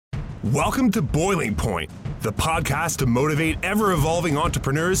Welcome to Boiling Point, the podcast to motivate ever-evolving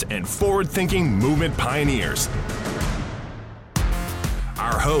entrepreneurs and forward-thinking movement pioneers.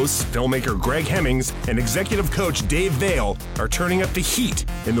 Our hosts, filmmaker Greg Hemmings and executive coach Dave Vale, are turning up the heat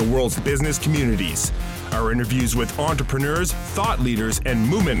in the world's business communities. Our interviews with entrepreneurs, thought leaders, and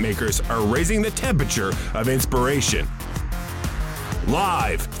movement makers are raising the temperature of inspiration.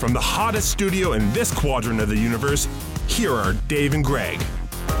 Live from the hottest studio in this quadrant of the universe, here are Dave and Greg.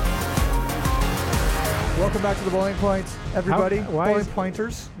 Welcome back to the Boiling Point, everybody. Boiling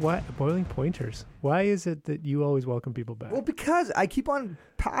Pointers. What? Boiling Pointers? Why is it that you always welcome people back? Well, because I keep on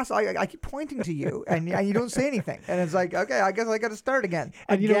I keep pointing to you, and you don't say anything. And it's like, okay, I guess I got to start again.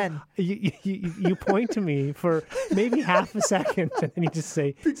 And you point to me for maybe half a second, and then you just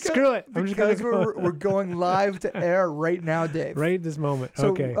say, screw it. Because we're going live to air right now, Dave. Right at this moment. So,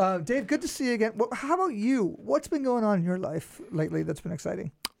 okay. Dave, good to see you again. Well, how about you? What's been going on in your life lately that's been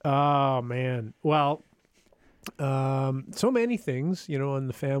exciting? Oh, man. Well, so many things, on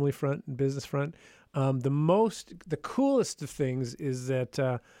the family front and business front. The coolest of things is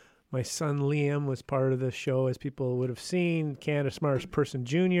that my son Liam was part of the show, as people would have seen, Canada's Smartest Person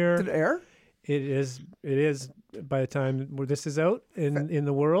Junior. Did it air? It is by the time where this is out in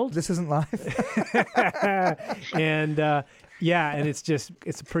the world. This isn't live. And and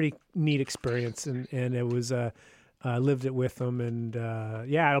it's a pretty neat experience, and it was lived it with them, and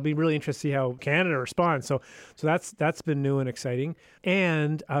it'll be really interesting to see how Canada responds. So that's been new and exciting.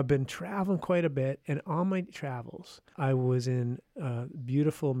 And I've been traveling quite a bit, and on my travels, I was in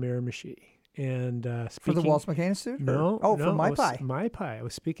beautiful Miramichi. And for the Waltz McCain Institute? No, for MyPie. MyPie. I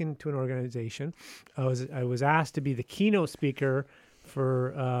was speaking to an organization. I was asked to be the keynote speaker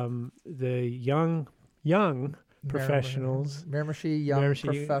for the young professionals, Miramichi young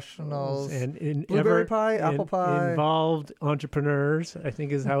professionals, and blueberry pie, apple pie, involved entrepreneurs, I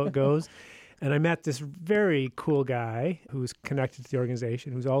think is how it goes. And I met this very cool guy who's connected to the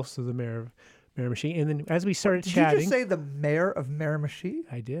organization, who's also the mayor of Miramichi. And then as we started chatting, did you just say the mayor of Miramichi?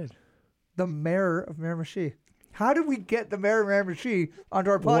 I did. The mayor of Miramichi. How did we get the mayor of Miramichi onto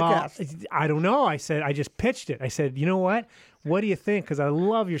our podcast? Well, I don't know. I just pitched it. I said, you know what? What do you think? Because I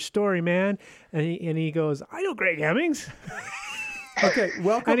love your story, man. And he goes, I know Greg Hemmings. Okay,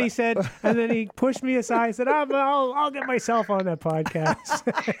 welcome. And he said, and then he pushed me aside. I said, I'll get myself on that podcast.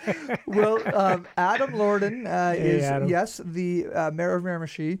 Well, Adam Lordon is Adam. Yes, the mayor of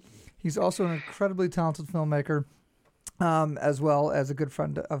Miramichi. He's also an incredibly talented filmmaker, as well as a good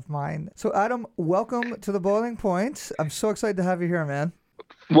friend of mine. So, Adam, welcome to the Boiling Point. I'm so excited to have you here, man.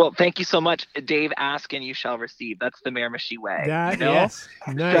 Well, thank you so much. Dave, ask and you shall receive. That's the Miramichi Way. Yes.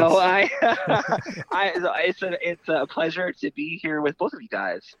 Nice. So it's a pleasure to be here with both of you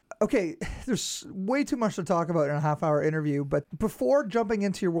guys. Okay, there's way too much to talk about in a half-hour interview, but before jumping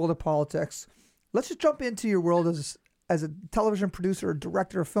into your world of politics, let's just jump into your world as a television producer,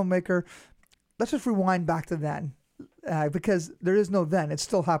 director, filmmaker. Let's just rewind back to then. Because there is no then. It's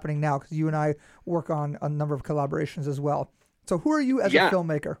still happening now because you and I work on a number of collaborations as well. So who are you as a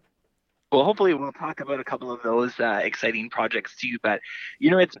filmmaker? Well, hopefully we'll talk about a couple of those exciting projects too. But,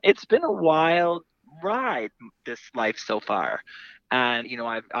 it's been a wild ride, this life so far. And,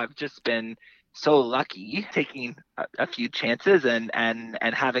 I've just been so lucky taking a few chances and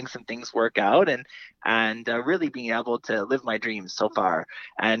having some things work out and really being able to live my dreams so far.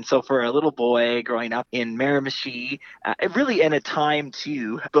 And so for a little boy growing up in Miramichi, really in a time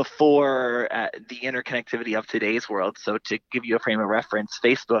too before the interconnectivity of today's world. So to give you a frame of reference,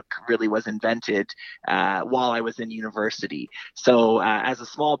 Facebook really was invented while I was in university. So as a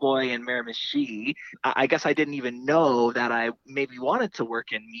small boy in Miramichi, I guess I didn't even know that I maybe wanted to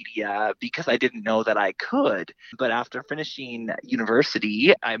work in media because I didn't know that I could. But after finishing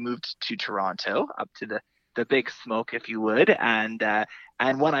university, I moved to Toronto, up to the big smoke, if you would. And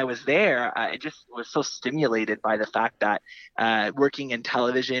when I was there, I just was so stimulated by the fact that working in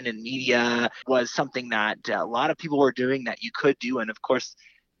television and media was something that a lot of people were doing that you could do. And of course,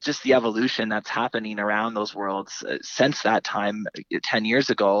 just the evolution that's happening around those worlds since that time 10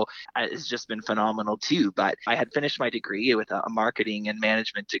 years ago has just been phenomenal too. But I had finished my degree with a marketing and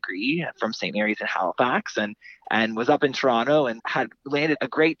management degree from St. Mary's in Halifax and was up in Toronto and had landed a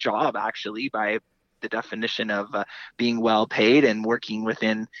great job actually by the definition of being well paid and working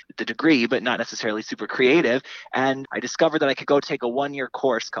within the degree, but not necessarily super creative. And I discovered that I could go take a 1-year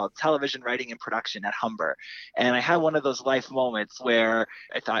course called Television Writing and Production at Humber. And I had one of those life moments where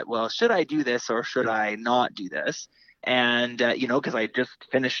I thought, well, should I do this or should I not do this? And, because I just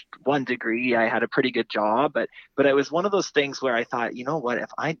finished one degree, I had a pretty good job, but it was one of those things where I thought, you know what,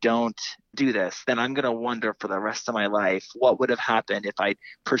 if I don't do this, then I'm going to wonder for the rest of my life what would have happened if I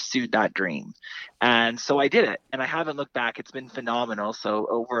pursued that dream. And so I did it, and I haven't looked back. It's been phenomenal. So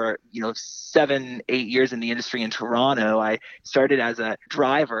over 7-8 years in the industry in Toronto, I started as a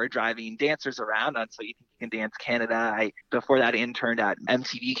driver driving dancers around on So You Think You Can Dance Canada. Before that, interned at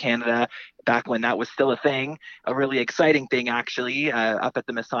MTV Canada back when that was still a thing, a really exciting thing actually, up at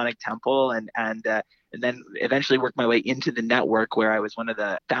the Masonic Temple, and then eventually worked my way into the network, where I was one of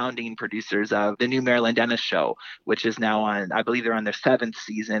the founding producers of the new Marilyn Dennis show, which is now on, I believe they're on their 7th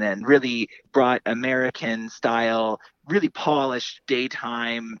season, and really brought American style, really polished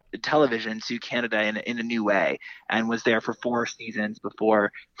daytime television to Canada in a new way, and was there for 4 seasons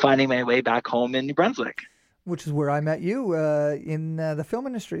before finding my way back home in New Brunswick. Which is where I met you in the film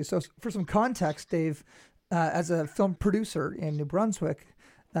industry. So for some context, Dave, as a film producer in New Brunswick,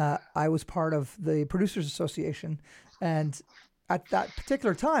 I was part of the Producers Association, and at that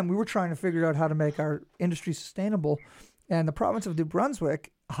particular time, we were trying to figure out how to make our industry sustainable, and the province of New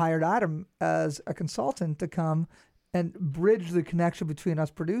Brunswick hired Adam as a consultant to come and bridge the connection between us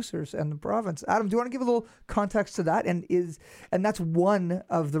producers and the province. Adam, do you want to give a little context to that? And that's one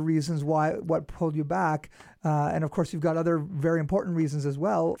of the reasons what pulled you back. And of course, you've got other very important reasons as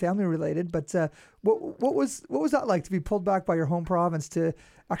well, family related. But what was that like to be pulled back by your home province to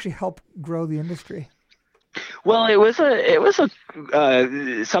actually help grow the industry? Well, it was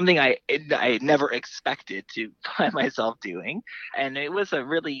something I never expected to find myself doing, and it was a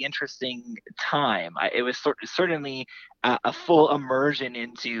really interesting time. It was certainly a full immersion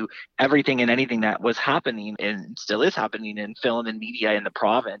into everything and anything that was happening and still is happening in film and media in the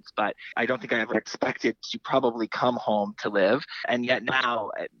province. But I don't think I ever expected to probably come home to live. And yet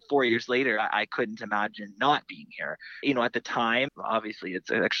now, 4 years later, I couldn't imagine not being here. At the time, obviously,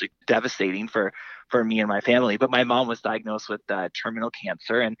 it's actually devastating for me and my family. But my mom was diagnosed with terminal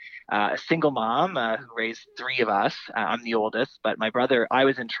cancer, and a single mom who raised 3 of us. I'm the oldest, but my brother, I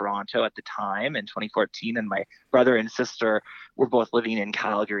was in Toronto at the time in 2014, and my brother and sister were both living in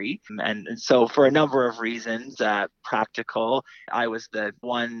Calgary. And so for a number of reasons, practical, I was the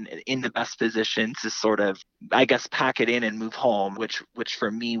one in the best position to sort of, I guess, pack it in and move home, which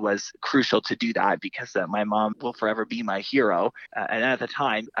for me was crucial to do that, because my mom will forever be my hero. And at the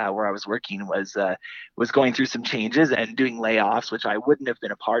time where I was working was going through some changes and doing layoffs, which I wouldn't have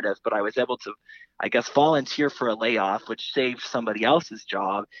been a part of, but I was able to, I guess, volunteer for a layoff, which saved somebody else's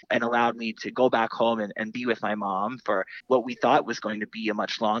job and allowed me to go back home and be with my mom for what we thought was going to be a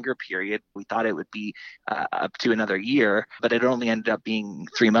much longer period. We thought it would be up to another year, but it only ended up being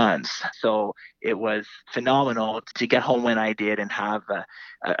 3 months. So it was phenomenal to get home when I did and have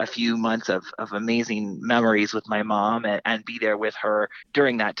a few months of amazing memories with my mom and be there with her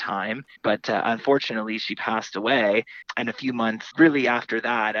during that time. But unfortunately, she passed away. And a few months really after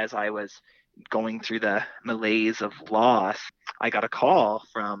that, as I was going through the malaise of loss, I got a call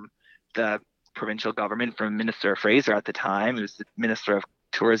from the provincial government, from Minister Fraser at the time. It was the Minister of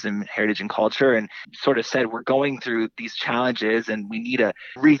Tourism, Heritage and Culture, and sort of said, we're going through these challenges and we need to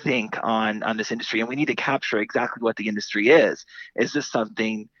rethink on this industry, and we need to capture exactly what the industry is. Is this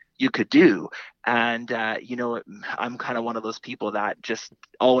something you could do? And, I'm kind of one of those people that just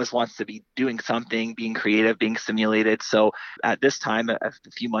always wants to be doing something, being creative, being stimulated. So at this time, a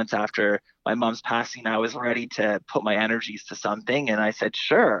few months after my mom's passing, I was ready to put my energies to something. And I said,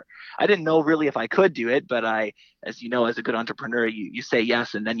 sure. I didn't know really if I could do it, but as you know, as a good entrepreneur, you say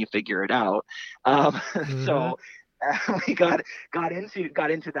yes, and then you figure it out. So we got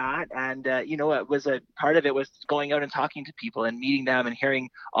into that, and it was a part of it was going out and talking to people and meeting them and hearing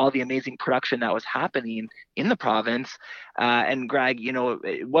all the amazing production that was happening in the province. And Greg,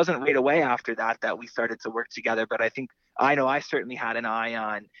 it wasn't right away after that we started to work together, but I certainly had an eye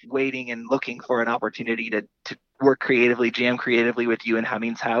on waiting and looking for an opportunity to work creatively, jam creatively with you in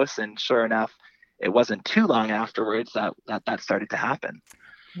Hemmings House, and sure enough, it wasn't too long afterwards that started to happen.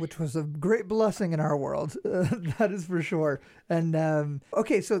 Which was a great blessing in our world, that is for sure. And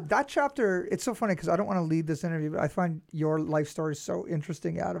okay, so that chapter, it's so funny because I don't want to lead this interview, but I find your life story so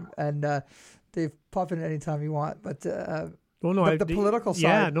interesting, Adam. And Dave, pop in anytime you want. But the political side.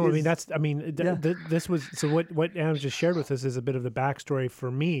 Yeah, no, this was, so what Adam just shared with us is a bit of the backstory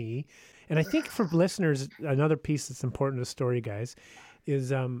for me. And I think for listeners, another piece that's important to the story, guys,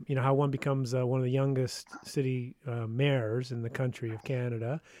 is how one becomes one of the youngest city mayors in the country of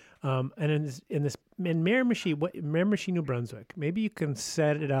Canada, and in Miramichi, New Brunswick. Maybe you can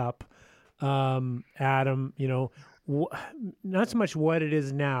set it up, Adam. Not so much what it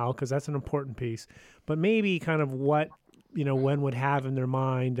is now, because that's an important piece, but maybe kind of what one would have in their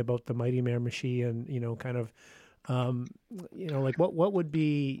mind about the mighty Miramichi, and kind of Like what would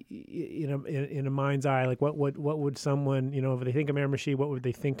be, in a mind's eye, like what would someone, if they think of Miramichi, what would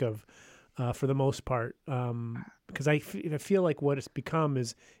they think of, for the most part? Because I feel like what it's become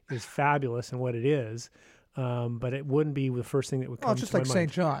is fabulous and what it is, but it wouldn't be the first thing that would come Well, it's just to like my St.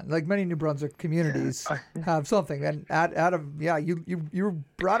 mind. John. Like many New Brunswick communities have something. And Adam, yeah, you were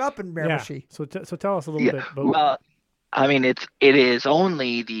brought up in Miramichi. Yeah. So tell us a little bit about. Well, I mean, it is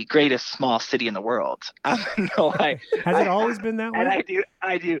only the greatest small city in the world. No, Has it always been that way?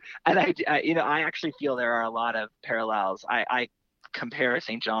 And I actually feel there are a lot of parallels. I compare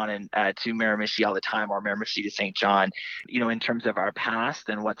St. John to Miramichi all the time, or Miramichi to St. John, in terms of our past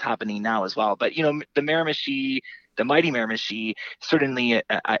and what's happening now as well. But the mighty Miramichi certainly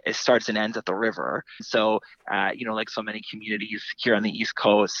it starts and ends at the river. So, like so many communities here on the East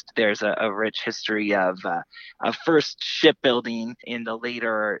Coast, there's a rich history of first shipbuilding in the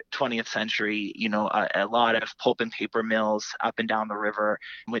later 20th century. A lot of pulp and paper mills up and down the river,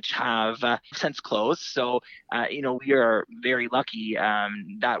 which have since closed. So, we are very lucky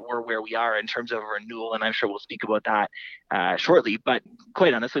that we're where we are in terms of renewal, and I'm sure we'll speak about that shortly. But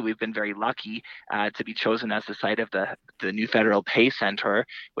quite honestly, we've been very lucky to be chosen as the site of the new Federal Pay Center,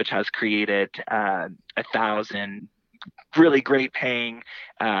 which has created 1,000 really great paying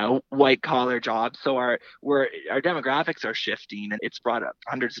white collar jobs. So our demographics are shifting, and it's brought up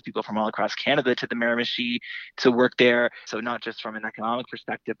hundreds of people from all across Canada to the Miramichi to work there. So not just from an economic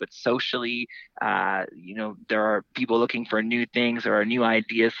perspective, but socially, there are people looking for new things. There are new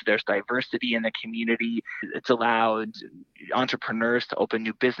ideas. There's diversity in the community. It's allowed entrepreneurs to open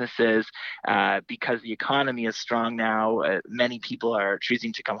new businesses because the economy is strong now. Many people are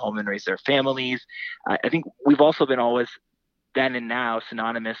choosing to come home and raise their families. I think we've also been always then and now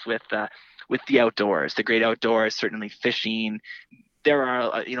synonymous with the outdoors, the great outdoors, certainly fishing. There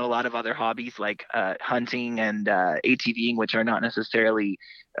are, a lot of other hobbies like hunting and ATVing, which are not necessarily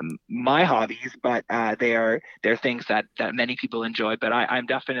my hobbies, but they're things that many people enjoy. But I'm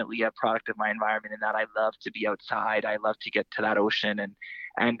definitely a product of my environment in that I love to be outside. I love to get to that ocean.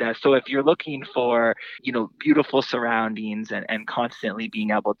 And so if you're looking for, beautiful surroundings and constantly being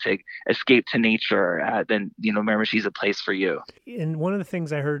able to escape to nature, then, Miramichi is a place for you. And one of the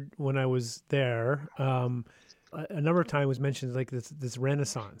things I heard when I was there, a number of times was mentioned like this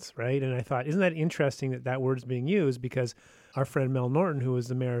renaissance, right? And I thought, isn't that interesting that word's being used? Because our friend Mel Norton, who was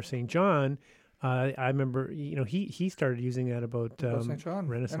the mayor of St. John, I remember, he started using that about St. John.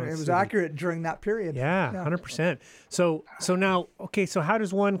 Renaissance. I mean, it was City. accurate during that period. Yeah, 100%. So now, okay, so how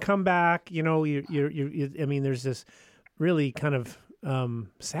does one come back? I mean, there's this really kind of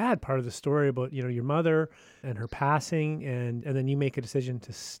sad part of the story about, your mother and her passing, and then you make a decision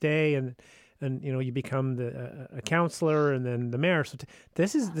to stay, and you become a counselor and then the mayor. So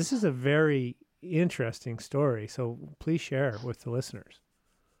this is a very interesting story. So please share with the listeners.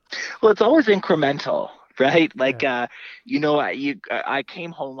 Well, it's always incremental, right? Like, I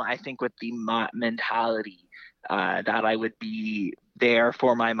came home, I think, with the mentality that I would be there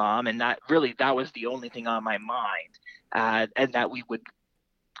for my mom, and that was the only thing on my mind, and that we would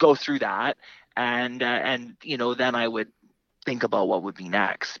go through that, and then I would think about what would be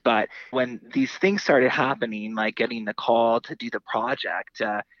next. But when these things started happening, like getting the call to do the project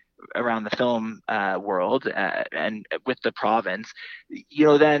around the film world and with the province,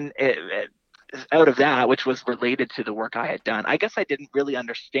 then out of that, which was related to the work I had done, I guess I didn't really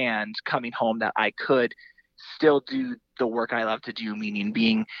understand coming home that I could still do the work I love to do, meaning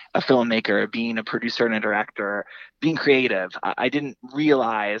being a filmmaker, being a producer and a director, being creative. I didn't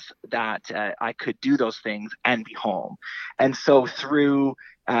realize that I could do those things and be home. And so through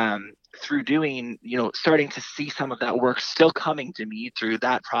doing, starting to see some of that work still coming to me through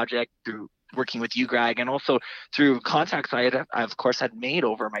that project, through working with you, Greg, and also through contacts I of course had made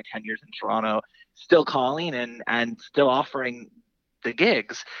over my 10 years in Toronto, still calling and still offering the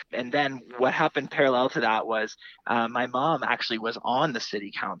gigs. And then what happened parallel to that was my mom actually was on the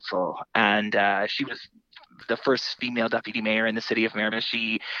city council, and she was the first female deputy mayor in the city of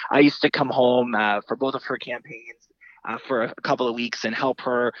Miramichi. I used to come home for both of her campaigns for a couple of weeks and help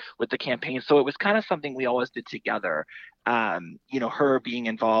her with the campaign. So it was kind of something we always did together. Her being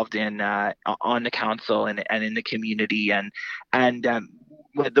involved in on the council and in the community, and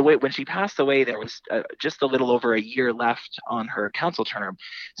when she passed away, there was just a little over a year left on her council term.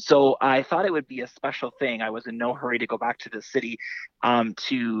 So I thought it would be a special thing. I was in no hurry to go back to the city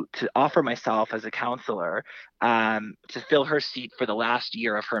to offer myself as a counselor to fill her seat for the last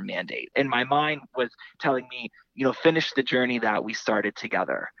year of her mandate. And my mind was telling me, finish the journey that we started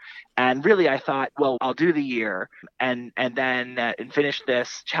together. And really, I thought, well, I'll do the year and then and finish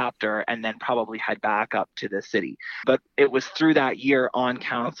this chapter and then probably head back up to the city. But it was through that year on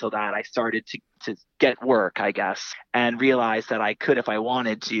council that I started to get work, I guess, and realized that I could, if I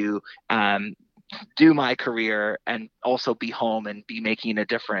wanted to, do my career and also be home and be making a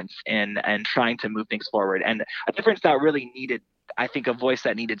difference and trying to move things forward. And a difference that really needed, I think, a voice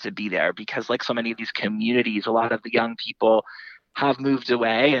that needed to be there, because like so many of these communities, a lot of the young people have moved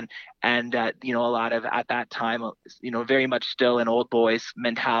away and a lot of, at that time, very much still an old boys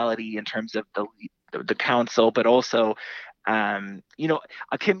mentality in terms of the council, but also a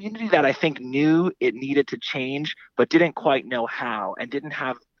community that I think knew it needed to change, but didn't quite know how, and didn't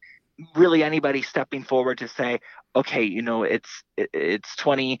have really anybody stepping forward to say, okay, it's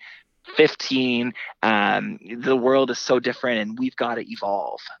 2015, the world is so different and we've got to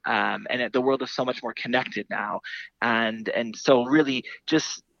evolve, and the world is so much more connected now, and so really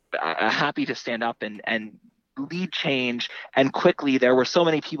just happy to stand up and lead change. And quickly, there were so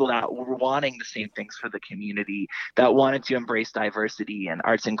many people that were wanting the same things for the community, that wanted to embrace diversity and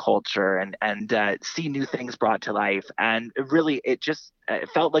arts and culture and see new things brought to life. And really, it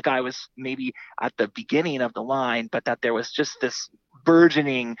felt like I was maybe at the beginning of the line, but that there was just this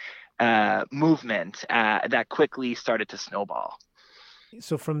burgeoning movement that quickly started to snowball.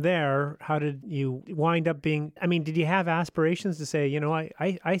 So from there, how did you wind up being, did you have aspirations to say,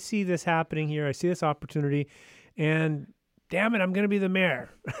 I see this happening here, I see this opportunity, and damn it, I'm going to be the mayor?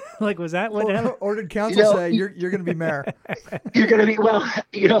 Like, was that what happened? Or did council say, you're going to be mayor? You're going to be, well,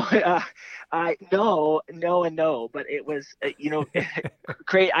 no and no, but it was,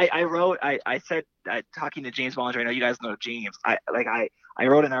 great. I said, talking to James Bollinger, I know you guys know James, I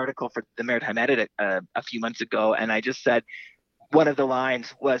wrote an article for the Maritime Edit a few months ago, and I just said, one of the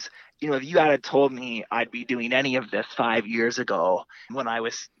lines was, if you had told me I'd be doing any of this 5 years ago when I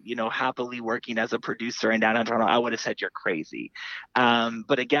was, happily working as a producer in downtown Toronto, I would have said you're crazy.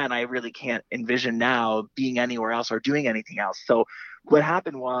 But again, I really can't envision now being anywhere else or doing anything else. So what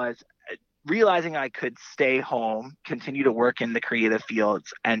happened was, realizing I could stay home, continue to work in the creative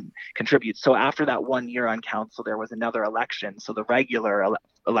fields and contribute. So after that 1 year on council, there was another election. So the regular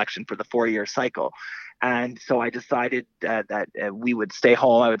election for the 4-year cycle. And so I decided that we would stay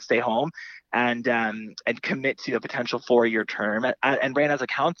home. I would stay home and commit to a potential 4-year term and ran as a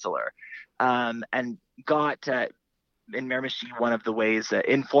counselor, and got in Miramichi, one of the ways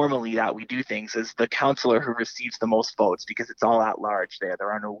informally that we do things is the counselor who receives the most votes, because it's all at large there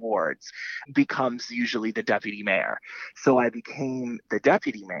are no awards, becomes usually the deputy mayor. So I became the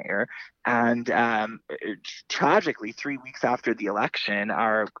deputy mayor, and tragically 3 weeks after the election,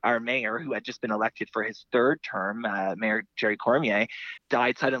 our mayor, who had just been elected for his third term, Mayor Jerry Cormier,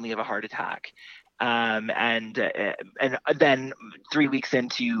 died suddenly of a heart attack. And then 3 weeks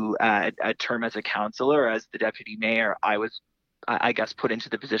into a term as a counselor, as the deputy mayor, I was, I guess, put into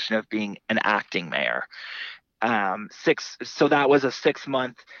the position of being an acting mayor. So that was a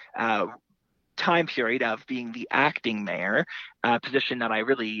 6-month time period of being the acting mayor, position that I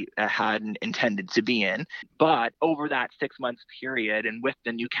really hadn't intended to be in. But over that 6 months period, and with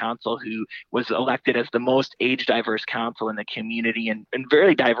the new council, who was elected as the most age diverse council in the community, and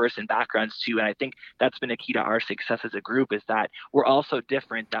very diverse in backgrounds too, and I think that's been a key to our success as a group, is that we're all so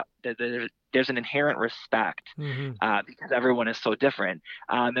different that there's an inherent respect, because everyone is so different.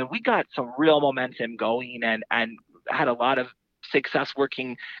 And we got some real momentum going, and had a lot of success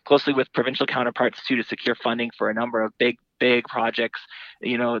working closely with provincial counterparts too, to secure funding for a number of big projects,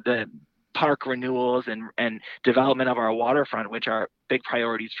 the park renewals and development of our waterfront, which are big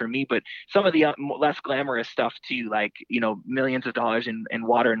priorities for me, but some of the less glamorous stuff too, like, millions of dollars in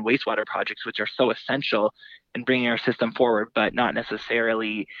water and wastewater projects, which are so essential in bringing our system forward, but not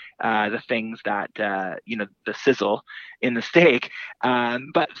necessarily the things that, the sizzle in the steak.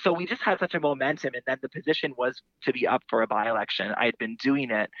 But so we just had such a momentum, and then the position was to be up for a by-election. I had been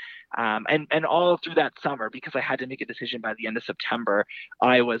doing it, and all through that summer, because I had to make a decision by the end of September,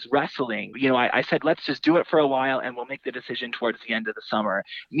 I was wrestling. I said, let's just do it for a while and we'll make the decision towards the end of the summer.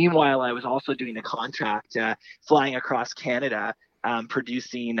 Meanwhile, I was also doing a contract, flying across Canada,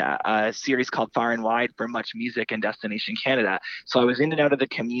 producing a series called Far and Wide for Much Music and Destination Canada. So I was in and out of the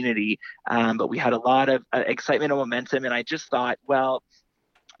community, but we had a lot of excitement and momentum. And I just thought, well,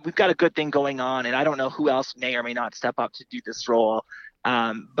 we've got a good thing going on, and I don't know who else may or may not step up to do this role.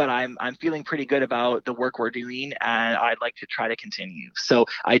 But I'm feeling pretty good about the work we're doing, and I'd like to try to continue. So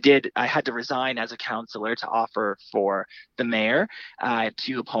I had to resign as a councillor to offer for the mayor. I have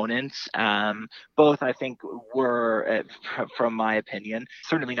two opponents. Both I think were, from my opinion,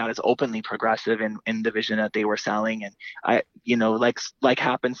 certainly not as openly progressive in the vision that they were selling. And I, like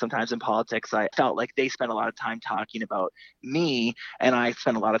happens sometimes in politics, I felt like they spent a lot of time talking about me, and I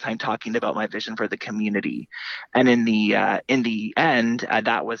spent a lot of time talking about my vision for the community. And in the end,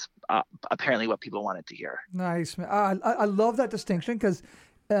 that was apparently what people wanted to hear. Nice. I love that distinction because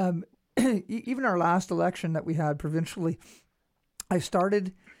even our last election that we had provincially, I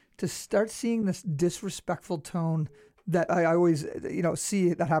started seeing this disrespectful tone that I always,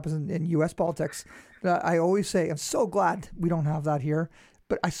 see that happens in U.S. politics. That I always say, I'm so glad we don't have that here.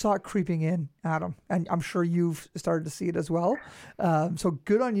 But I saw it creeping in, Adam, and I'm sure you've started to see it as well. So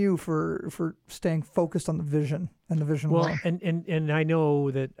good on you for staying focused on the vision and the vision. Well, and I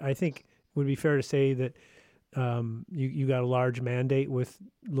know that I think it would be fair to say that you got a large mandate with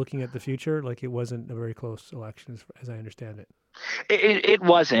looking at the future. Like, it wasn't a very close election, as I understand it. It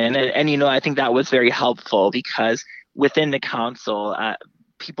wasn't, and I think that was very helpful because within the council,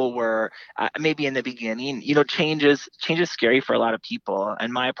 people were maybe in the beginning, change is scary for a lot of people.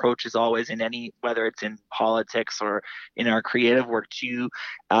 And my approach is always whether it's in politics or in our creative work too,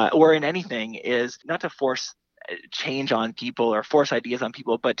 or in anything, is not to force change on people or force ideas on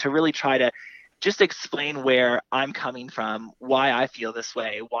people, but to really try to just explain where I'm coming from, why I feel this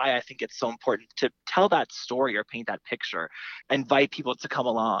way, why I think it's so important to tell that story or paint that picture, invite people to come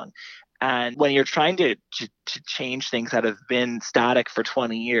along. And when you're trying to change things that have been static for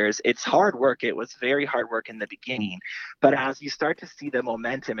 20 years, it's hard work. It was very hard work in the beginning. But as you start to see the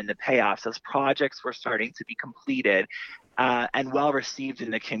momentum and the payoffs, as projects were starting to be completed and well received in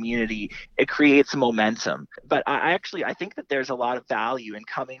the community, it creates momentum. But I think that there's a lot of value in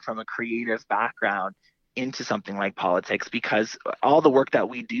coming from a creative background into something like politics, because all the work that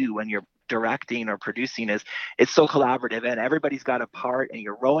we do when you're directing or producing it's so collaborative, and everybody's got a part, and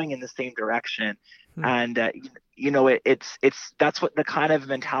you're rowing in the same direction. And that's what the kind of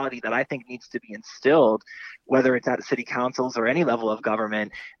mentality that I think needs to be instilled, whether it's at city councils or any level of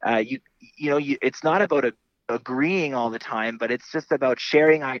government. It's not about agreeing all the time, but it's just about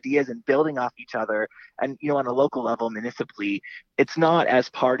sharing ideas and building off each other. And on a local level, municipally, it's not as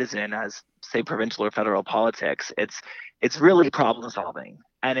partisan as, say, provincial or federal politics. It's really problem solving.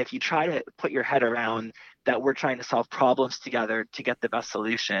 And if you try to put your head around that we're trying to solve problems together to get the best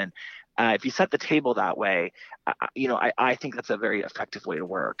solution, if you set the table that way, I think that's a very effective way to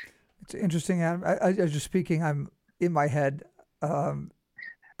work. It's interesting, Adam. As you're speaking, I'm in my head.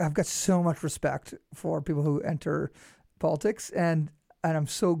 I've got so much respect for people who enter politics, and I'm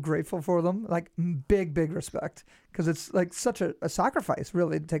so grateful for them. Like, big respect, because it's like such a sacrifice,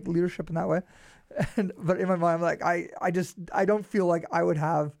 really, to take leadership in that way. But in my mind, I'm like, I don't feel like I would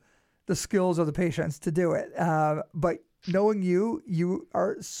have the skills or the patience to do it. But knowing you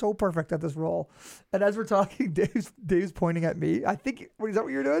are so perfect at this role. And as we're talking, Dave's pointing at me. I think, is that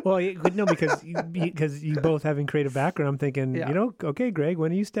what you're doing? Well, no, because you both having creative background. I'm thinking, okay, Greg,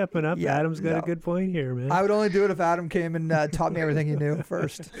 when are you stepping up? Yeah, Adam's got a good point here, man. I would only do it if Adam came and taught me everything he knew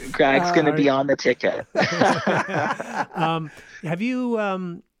first. Greg's going to be on the ticket. Have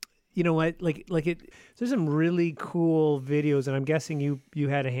you? You know what? There's some really cool videos, and I'm guessing you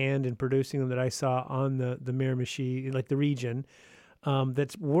had a hand in producing them that I saw on the Miramichi, like the region.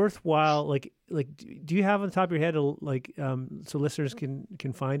 That's worthwhile. Do you have on the top of your head, so listeners can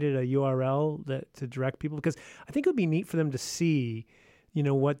find it, a URL to direct people? Because I think it would be neat for them to see,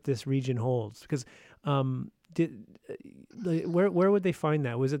 what this region holds. Because where would they find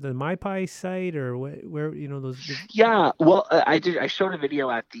that? Was it the MyPie site, or where those? Yeah, well, I showed a video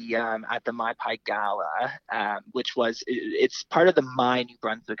at the MyPie Gala, which it's part of the My New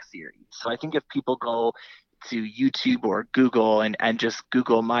Brunswick series. So I think if people go to YouTube or Google and just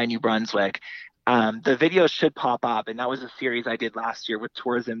Google My New Brunswick, the video should pop up. And that was a series I did last year with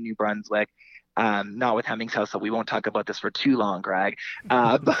Tourism New Brunswick. Not with Hemmings House, so we won't talk about this for too long, Greg.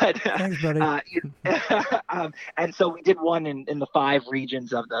 But thanks, buddy. And so we did one in the 5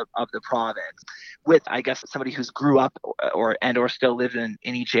 regions of the province, with, I guess, somebody who's grew up or still lives in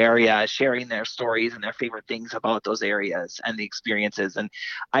each area, sharing their stories and their favorite things about those areas and the experiences. And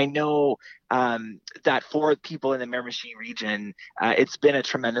I know that for people in the Miramichi region, it's been a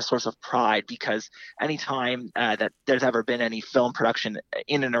tremendous source of pride, because anytime that there's ever been any film production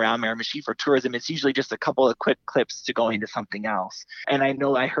in and around Miramichi for tourism system, it's usually just a couple of quick clips to go into something else. And I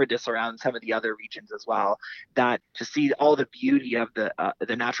know I heard this around some of the other regions as well, that to see all the beauty of the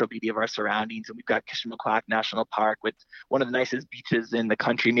natural beauty of our surroundings, and we've got Kishmaquack National Park with one of the nicest beaches in the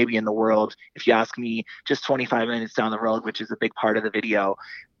country, maybe in the world, if you ask me, just 25 minutes down the road, which is a big part of the video.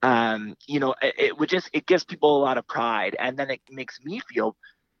 It gives people a lot of pride, and then it makes me feel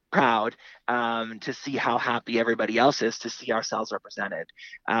proud to see how happy everybody else is to see ourselves represented.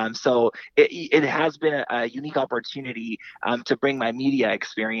 So it has been a unique opportunity to bring my media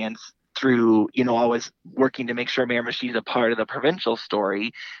experience through, always working to make sure Miramichi is a part of the provincial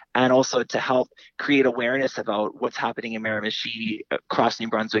story, and also to help create awareness about what's happening in Miramichi, across New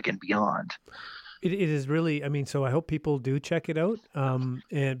Brunswick and beyond. It is really, so I hope people do check it out,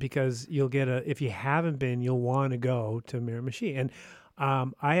 and because you'll get if you haven't been, you'll want to go to Miramichi. And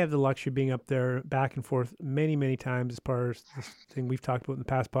I have the luxury of being up there back and forth many, many times as part of this thing we've talked about in the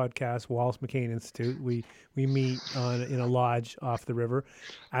past podcast, Wallace McCain Institute. We meet in a lodge off the river.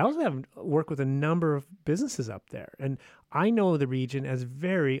 I also have worked with a number of businesses up there, and I know the region as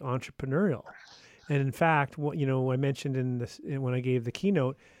very entrepreneurial. And in fact, I mentioned when I gave the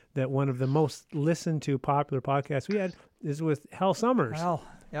keynote that one of the most listened to popular podcasts we had is with Hal Summers. Hal,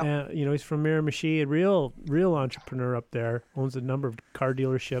 yep. He's from Miramichi, a real entrepreneur up there, owns a number of car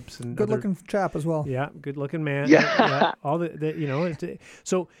dealerships and good-looking chap as well. Yeah, good-looking man. Yeah. All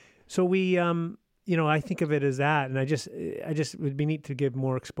so we I think of it as that, and I just it would be neat to give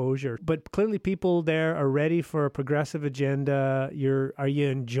more exposure. But clearly, people there are ready for a progressive agenda. Are you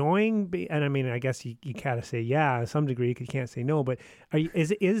enjoying? And I guess you gotta say yeah to some degree. You can't say no. But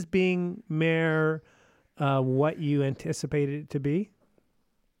is being mayor what you anticipated it to be?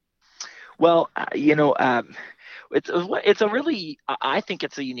 Well, it's a really, I think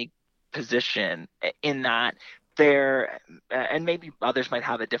it's a unique position in that there, and maybe others might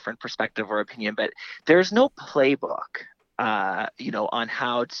have a different perspective or opinion, but there's no playbook, on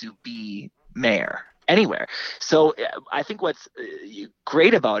how to be mayor anywhere. So I think what's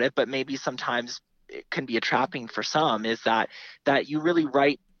great about it, but maybe sometimes it can be a trapping for some, is that you really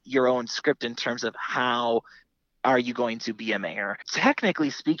write your own script in terms of how are you going to be a mayor. Technically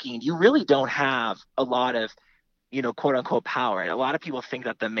speaking, you really don't have a lot of quote unquote power. And a lot of people think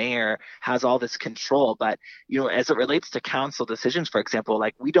that the mayor has all this control, but as it relates to council decisions, for example,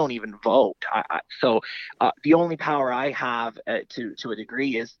 like we don't even vote. So the only power I have to a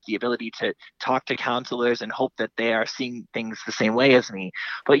degree is the ability to talk to councillors and hope that they are seeing things the same way as me.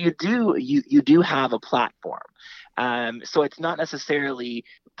 But you do have a platform. So it's not necessarily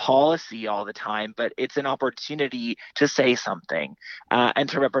policy all the time, but it's an opportunity to say something and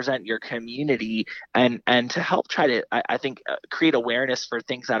to represent your community and to help try to, I think, create awareness for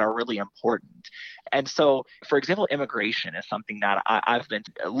things that are really important. And so, for example, immigration is something that I've been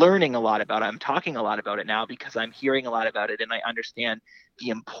learning a lot about. I'm talking a lot about it now because I'm hearing a lot about it, and I understand the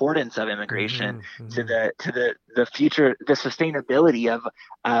importance of immigration to the future, the sustainability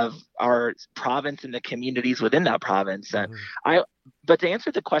of our province and the communities within that province. And but to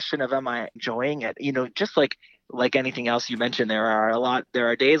answer the question of am I enjoying it, just like anything else you mentioned, there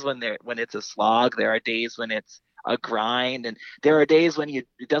are days when it's a slog, there are days when it's a grind, and there are days when it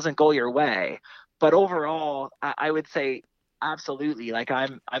doesn't go your way. But overall, I would say absolutely, like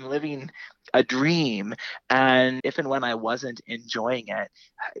I'm living a dream. And if and when I wasn't enjoying it,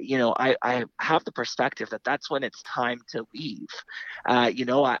 I have the perspective that that's when it's time to leave. I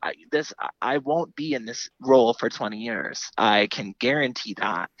won't be in this role for 20 years. I can guarantee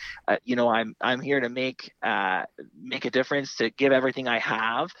that. I'm here to make a difference, to give everything I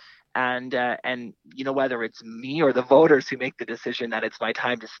have. And whether it's me or the voters who make the decision that it's my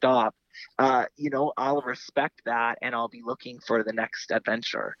time to stop, I'll respect that, and I'll be looking for the next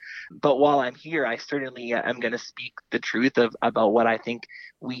adventure. But while I'm here, I certainly am going to speak the truth about what I think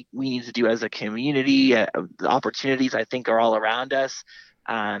we need to do as a community. The opportunities I think are all around us,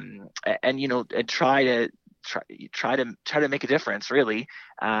 and try to make a difference, really,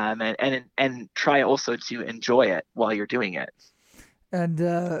 and try also to enjoy it while you're doing it. And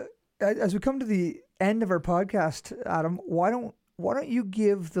as we come to the end of our podcast, Adam, why don't you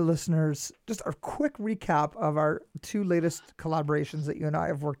give the listeners just a quick recap of our two latest collaborations that you and I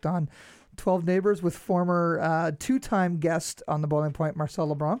have worked on? 12 Neighbors with former two-time guest on the Boiling Point,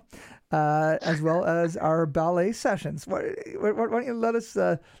 Marcel Lebrun, as well as our ballet sessions. Why don't you let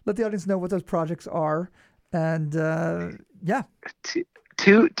the audience know what those projects are? And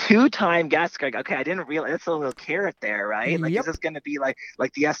Two-time guest, Greg. Okay, I didn't realize that's a little carrot there, right? Like, Yep. is this going to be like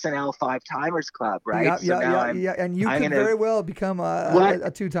the SNL Five Timers Club, right? Yeah, So now and you I'm could gonna, very well become what a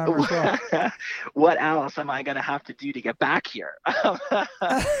two-timer as well. what else am I going to have to do to get back here?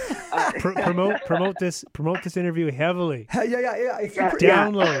 Promote this interview heavily. Yeah. If you,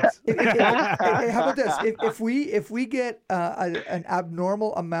 Downloads. Hey, how about this? If we get an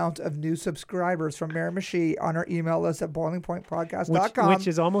abnormal amount of new subscribers from Miramichi on our email list at boilingpointpodcast.com, which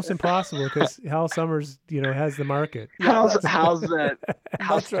is almost impossible because Hal Summers, has the market. Hal's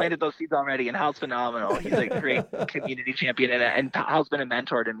That's planted those seeds already, and Hal's phenomenal. He's a great community champion, and Hal's been a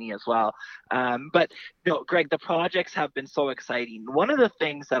mentor to me as well. But Greg, the projects have been so exciting. One of the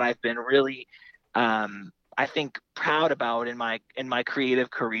things that I've been really I think proud about in my creative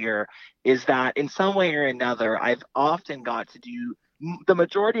career is that in some way or another, I've often got to do the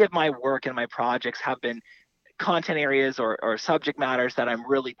majority of my work and my projects have been content areas or subject matters that I'm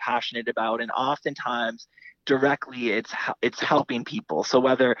really passionate about, and oftentimes directly it's helping people. So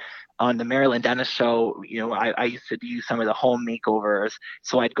whether on the Maryland Dentist Show, I used to do some of the home makeovers,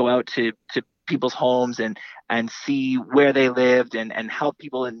 so I'd go out to people's homes and see where they lived and help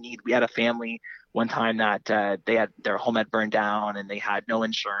people in need. We had a family one time that they had their home had burned down and they had no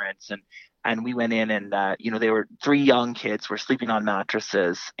insurance, and we went in and they were 3 young kids were sleeping on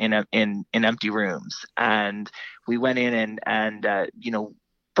mattresses in empty rooms, and we went in and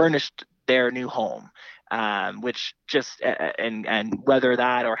furnished their new home, which just and whether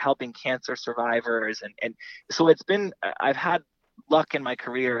that or helping cancer survivors, and so it's been, I've had luck in my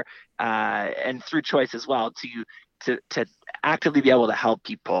career and through choice as well to actively be able to help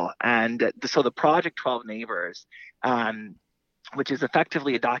people. And so the project 12 Neighbors, which is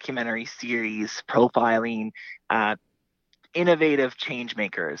effectively a documentary series profiling innovative change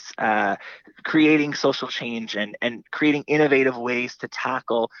makers, creating social change and creating innovative ways to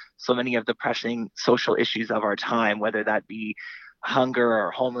tackle so many of the pressing social issues of our time, whether that be hunger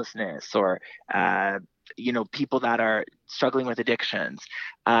or homelessness or people that are struggling with addictions,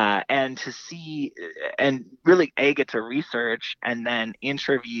 and to see and really get to research and then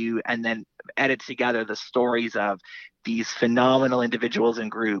interview and then edit together the stories of these phenomenal individuals and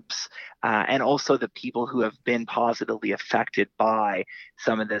groups, and also the people who have been positively affected by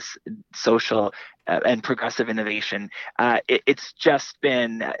some of this social and progressive innovation. It's just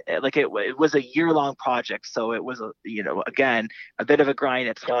been it was a year-long project, so it was again a bit of a grind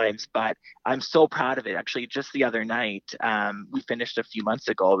at times, but I'm so proud of it. Actually, just the other night, we finished a few months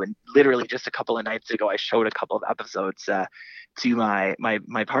ago, and literally just a couple of nights ago, I showed a couple of episodes to my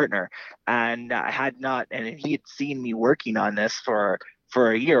partner, and he had seen me working on this for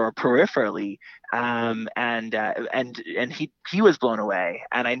a year or peripherally, and he was blown away.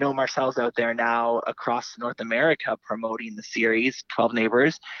 And I know Marcel's out there now across North America promoting the series 12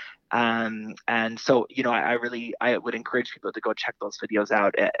 Neighbors, and so I would encourage people to go check those videos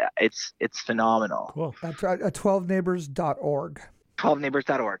out. It's phenomenal. Cool. At 12neighbors.org.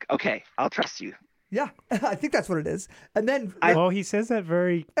 12neighbors.org. Okay, I'll trust you. Yeah, I think that's what it is. And then he says that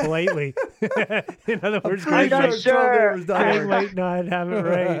very politely. In other words, I'm not sure. Greg might not have it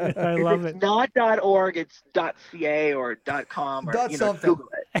right. I love it. It's not .org. It's .ca or .com or something.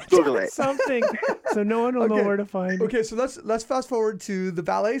 Google it. Something. So no one will know where to find. Okay, so let's fast forward to the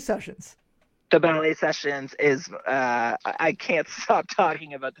ballet sessions. The ballet sessions is I can't stop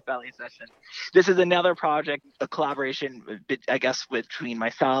talking about the ballet session. This is another project, a collaboration, I guess, between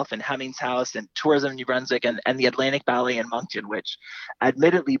myself and Hemmings House and Tourism New Brunswick and the Atlantic Ballet in Moncton, which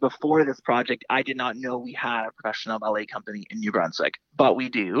admittedly before this project, I did not know we had a professional ballet company in New Brunswick, but we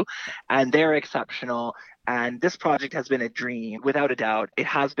do, and they're exceptional. And this project has been a dream, without a doubt. It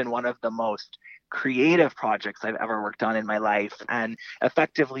has been one of the most creative projects I've ever worked on in my life. And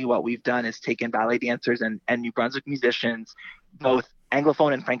effectively what we've done is taken ballet dancers and New Brunswick musicians, both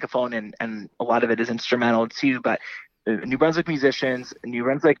Anglophone and Francophone, and a lot of it is instrumental too, but New Brunswick musicians, New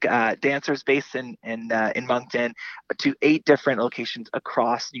Brunswick dancers based in Moncton, to 8 different locations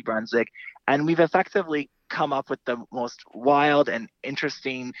across New Brunswick. And we've effectively come up with the most wild and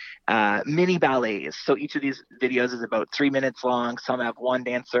interesting mini ballets. So each of these videos is about 3 minutes long. Some have one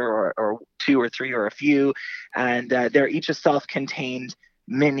dancer or 2 or 3 or a few. And they're each a self-contained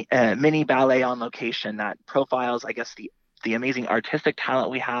mini ballet on location that profiles, I guess, the amazing artistic talent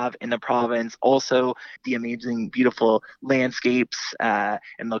we have in the province, also the amazing, beautiful landscapes and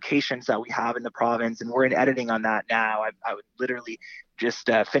locations that we have in the province. And we're in editing on that now. I would literally just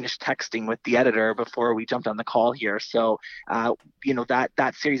finished texting with the editor before we jumped on the call here. So,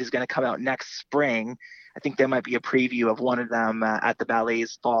 that series is going to come out next spring. I think there might be a preview of one of them at the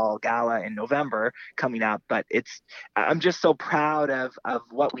ballet's fall gala in November coming up. But I'm just so proud of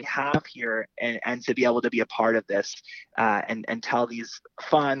what we have here, and to be able to be a part of this and tell these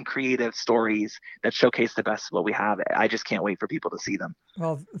fun, creative stories that showcase the best of what we have. I just can't wait for people to see them.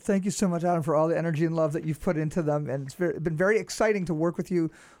 Well, thank you so much, Adam, for all the energy and love that you've put into them. And it's been very exciting to work with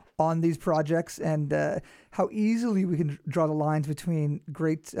you on these projects, and how easily we can draw the lines between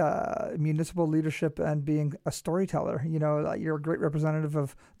great municipal leadership and being a storyteller. You're a great representative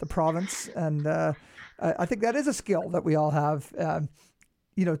of the province, and I think that is a skill that we all have,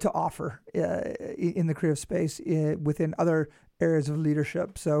 to offer in the creative space within other areas of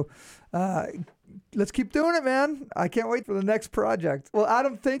leadership. So let's keep doing it, man. I can't wait for the next project. Well,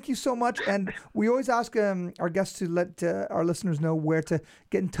 Adam, thank you so much. And we always ask our guests to let our listeners know where to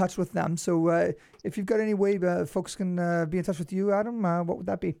get in touch with them. So if you've got any way folks can be in touch with you, Adam, what would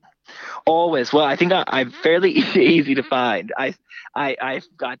that be? Always. Well, I think I'm fairly easy to find. I've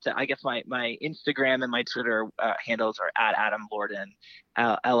got, I guess my Instagram and my Twitter handles are at Adam Lordon,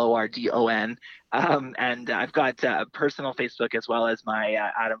 Lordon. And I've got a personal Facebook as well as my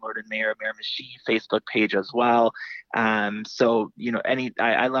Adam Lordon Mayor of Miramichi Facebook page as well. So,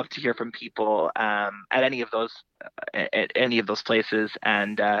 I love to hear from people at any of those places.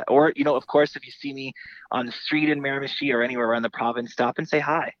 And, or, of course, if you see me on the street in Miramichi or anywhere around the province, stop and say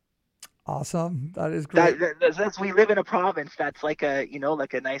hi. Awesome. That is great. Since we live in a province that's like a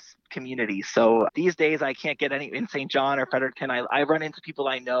nice community. So these days I can't get any in St. John or Fredericton. I run into people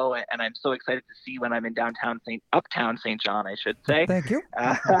I know, and I'm so excited to see when I'm in uptown St. John, I should say. Thank you.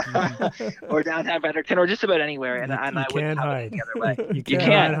 Or downtown Fredericton, or just about anywhere. And I wouldn't have it any other way. You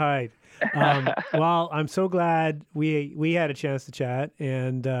can't hide. Well, I'm so glad we had a chance to chat,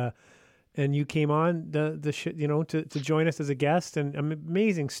 and you came on to join us as a guest, and an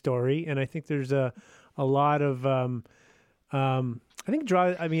amazing story. And I think there's a lot of I think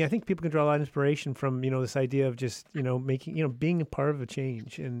people can draw a lot of inspiration from this idea of just making being a part of a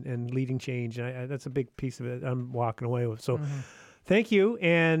change and leading change. And that's a big piece of it I'm walking away with. So thank you,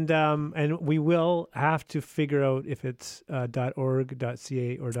 and we will have to figure out if it's .org,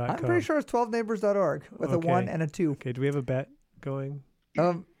 .ca, or .com. I'm pretty sure it's 12neighbors.org with a 1 and a 2. Okay, do we have a bet going?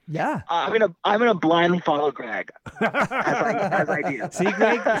 Yeah. I'm gonna blindly follow Greg as I do. See,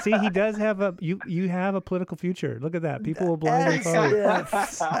 Greg. See, he does have you have a political future. Look at that. People will blindly follow you.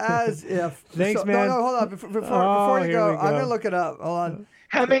 As if. Thanks, man. No, hold on. Before you go, I'm gonna look it up. Hold on.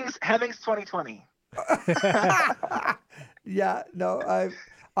 Hemmings 2020. Yeah. No.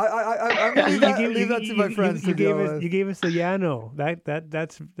 I'm gonna leave that to my friends. You gave us the no.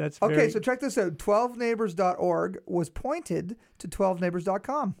 That's okay. Very... So check this out. 12neighbors.org was pointed to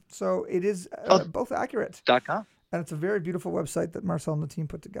 12neighbors.com, so it is both accurate. .com. And it's a very beautiful website that Marcel and the team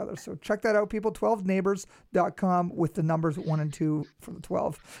put together. So check that out, people. 12neighbors.com with the numbers 1 and 2 for the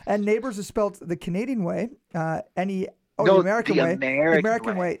 12. And neighbors is spelled the Canadian way. The American way. The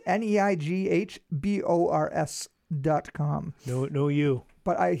American way. NEIGHBORS.com. No, you.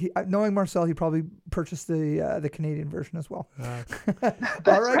 But knowing Marcel, he probably purchased the Canadian version as well. That's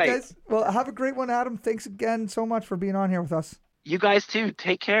all right, guys. Well, have a great one, Adam. Thanks again so much for being on here with us. You guys too.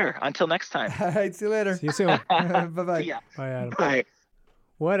 Take care. Until next time. All right. See you later. See you soon. Bye-bye. See ya. Bye, Adam. Bye.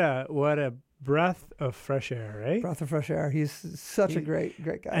 What a breath of fresh air, right? Breath of fresh air. He's such a great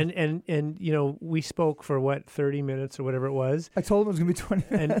guy. And we spoke for 30 minutes or whatever it was. I told him it was gonna be 20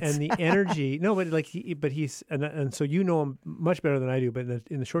 minutes. And the energy. No, but he's so you know him much better than I do. But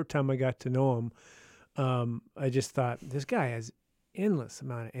in the short time I got to know him, I just thought this guy has endless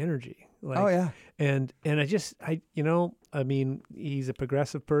amount of energy. Oh yeah. And I mean, he's a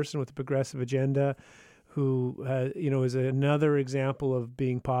progressive person with a progressive agenda, who is another example of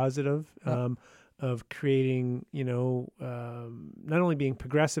being positive, of creating, not only being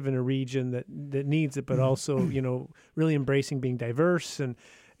progressive in a region that needs it, but also, really embracing being diverse. And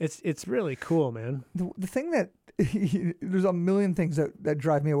it's really cool, man. The thing that there's a million things that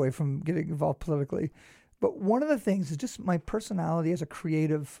drive me away from getting involved politically. But one of the things is just my personality as a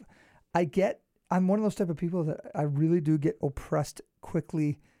creative. I'm one of those type of people that I really do get oppressed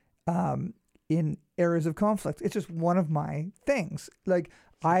quickly in areas of conflict. It's just one of my things. It's like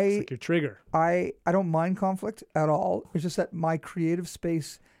your trigger. I don't mind conflict at all. It's just that my creative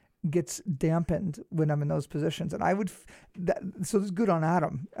space gets dampened when I'm in those positions. And so this is good on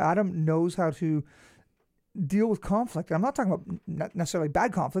Adam. Adam knows how to deal with conflict. I'm not talking about not necessarily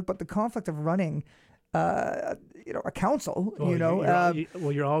bad conflict, but the conflict of running a council.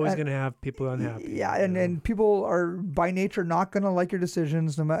 Well, you're always going to have people unhappy. Yeah, and people are by nature not going to like your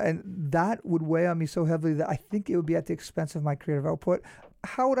decisions, and that would weigh on me so heavily that I think it would be at the expense of my creative output.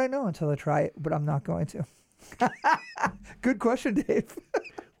 How would I know until I try it? But I'm not going to. Good question, Dave.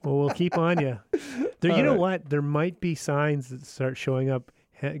 Well, we'll keep on you. You know what? There might be signs that start showing up.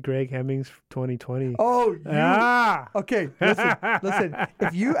 Greg Hemmings 2020. Oh, okay. Listen.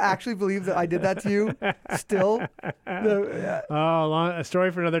 If you actually believe that I did that to you, still. A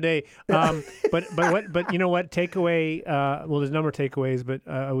story for another day. But you know what? Takeaway. Well, there's a number of takeaways, but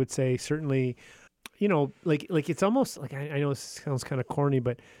I would say certainly, like it's almost like I know this sounds kind of corny,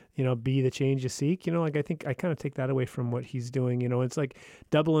 but be the change you seek. I think I kind of take that away from what he's doing. It's like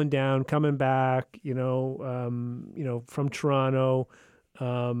doubling down, coming back. From Toronto.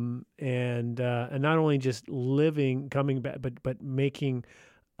 And not only just coming back, but making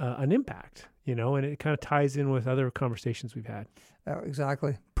an impact, and it kind of ties in with other conversations we've had. Oh,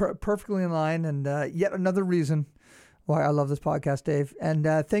 exactly. Perfectly in line. And yet another reason why I love this podcast, Dave. And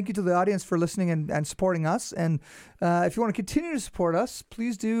thank you to the audience for listening and supporting us. And if you want to continue to support us,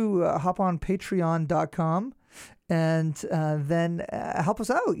 please do hop on patreon.com. And then help us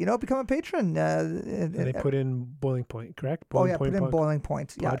out, become a patron. And they put in Boiling Point, correct? Put in Boiling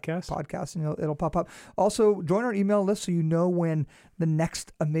Point. Podcast, and it'll pop up. Also, join our email list so you know when the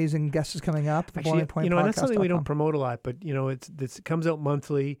next amazing guest is coming up. Actually, that's something we don't promote a lot, but it comes out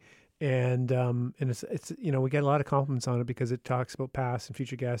monthly. And it's we get a lot of compliments on it because it talks about past and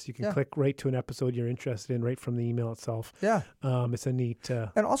future guests. You can click right to an episode you're interested in right from the email itself. Yeah. It's a neat...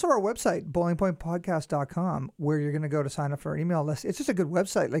 And also our website, boilingpointpodcast.com, where you're going to go to sign up for our email list. It's just a good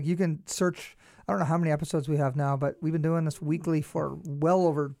website. Like you can search, I don't know how many episodes we have now, but we've been doing this weekly for well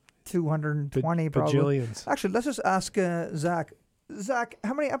over 220 probably. Bajillions. Actually, let's just ask Zach. Zach,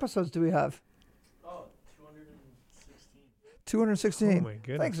 how many episodes do we have? 216. Oh my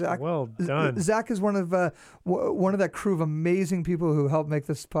goodness! Thanks, Zach. Well done. Zach is one of that crew of amazing people who helped make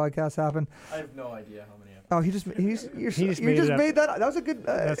this podcast happen. I have no idea how many. Oh, he just made that. That was a good.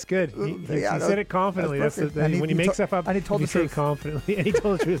 That's good. He said it confidently. That's the thing. When you make stuff up, and he told the truth confidently, and he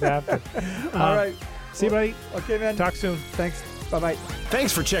told the truth after. All right. See you, buddy. Okay, man. Talk soon. Thanks. Bye-bye.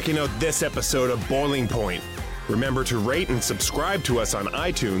 Thanks for checking out this episode of Boiling Point. Remember to rate and subscribe to us on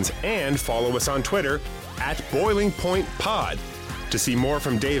iTunes and follow us on Twitter @BoilingPointPod. To see more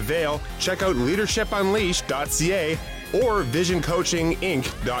from Dave Vale, check out leadershipunleashed.ca or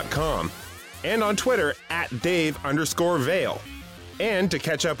visioncoachinginc.com. And on Twitter @Dave_Vale. And to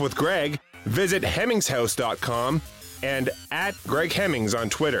catch up with Greg, visit hemmingshouse.com and @GregHemmings on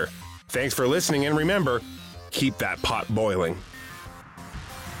Twitter. Thanks for listening, and remember, keep that pot boiling.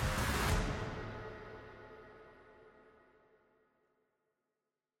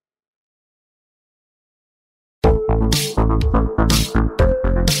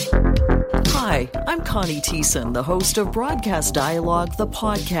 Hi, I'm Connie Thiessen, the host of Broadcast Dialogue, the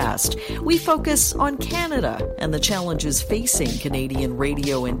podcast. We focus on Canada and the challenges facing Canadian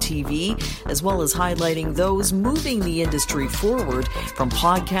radio and TV, as well as highlighting those moving the industry forward from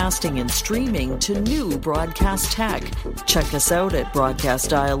podcasting and streaming to new broadcast tech. Check us out at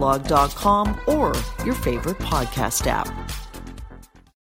broadcastdialogue.com or your favorite podcast app.